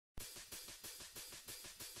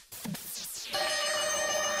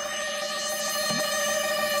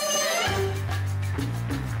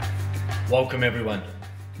Welcome everyone.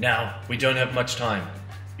 Now, we don't have much time.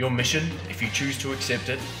 Your mission, if you choose to accept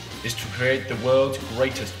it, is to create the world's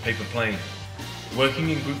greatest paper plane. Working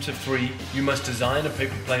in groups of 3, you must design a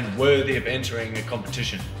paper plane worthy of entering a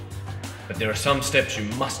competition. But there are some steps you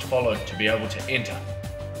must follow to be able to enter.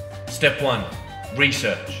 Step 1.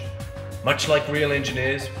 Research. Much like real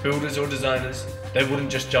engineers, builders or designers, they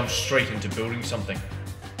wouldn't just jump straight into building something.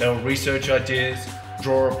 They'll research ideas,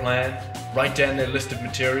 draw a plan, write down their list of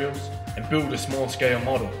materials, and build a small-scale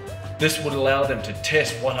model. This would allow them to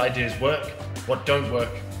test what ideas work, what don't work,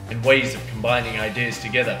 and ways of combining ideas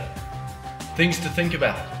together. Things to think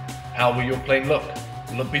about. How will your plane look?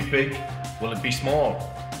 Will it be big? Will it be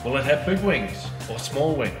small? Will it have big wings or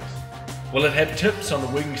small wings? Will it have tips on the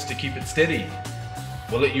wings to keep it steady?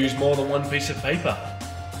 Will it use more than one piece of paper?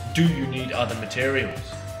 Do you need other materials?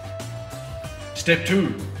 Step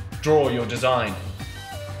 2. Draw your design.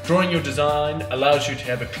 Drawing your design allows you to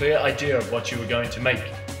have a clear idea of what you are going to make.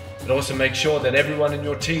 It also makes sure that everyone in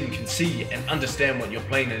your team can see and understand what your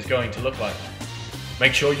plane is going to look like.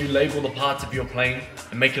 Make sure you label the parts of your plane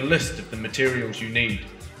and make a list of the materials you need.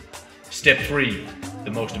 Step 3,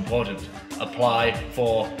 the most important, apply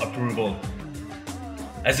for approval.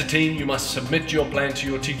 As a team, you must submit your plan to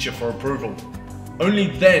your teacher for approval. Only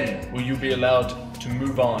then will you be allowed to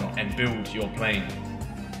move on and build your plane.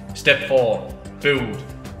 Step 4, build.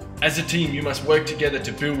 As a team, you must work together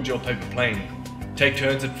to build your paper plane. Take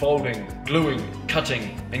turns at folding, gluing,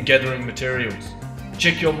 cutting, and gathering materials.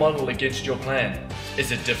 Check your model against your plan.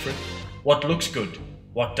 Is it different? What looks good?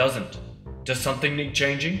 What doesn't? Does something need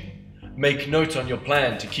changing? Make notes on your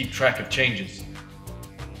plan to keep track of changes.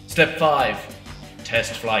 Step 5.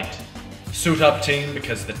 Test flight. Suit up, team,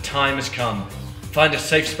 because the time has come. Find a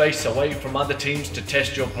safe space away from other teams to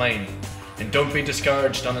test your plane. And don't be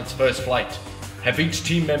discouraged on its first flight. Have each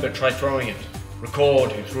team member try throwing it.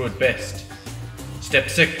 Record who threw it best. Step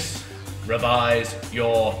 6. Revise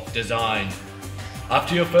your design.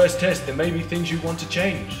 After your first test, there may be things you want to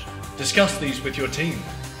change. Discuss these with your team.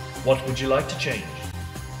 What would you like to change?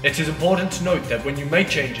 It is important to note that when you make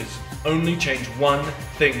changes, only change one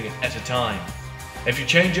thing at a time. If you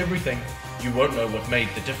change everything, you won't know what made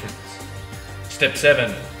the difference. Step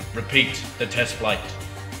 7. Repeat the test flight.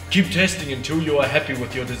 Keep testing until you are happy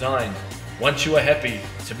with your design. Once you are happy,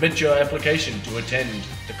 submit your application to attend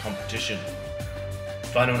the competition.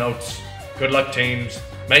 Final notes. Good luck, teams.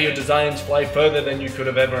 May your designs fly further than you could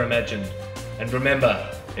have ever imagined. And remember,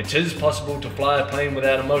 it is possible to fly a plane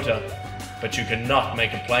without a motor, but you cannot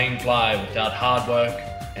make a plane fly without hard work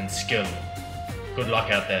and skill. Good luck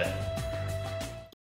out there.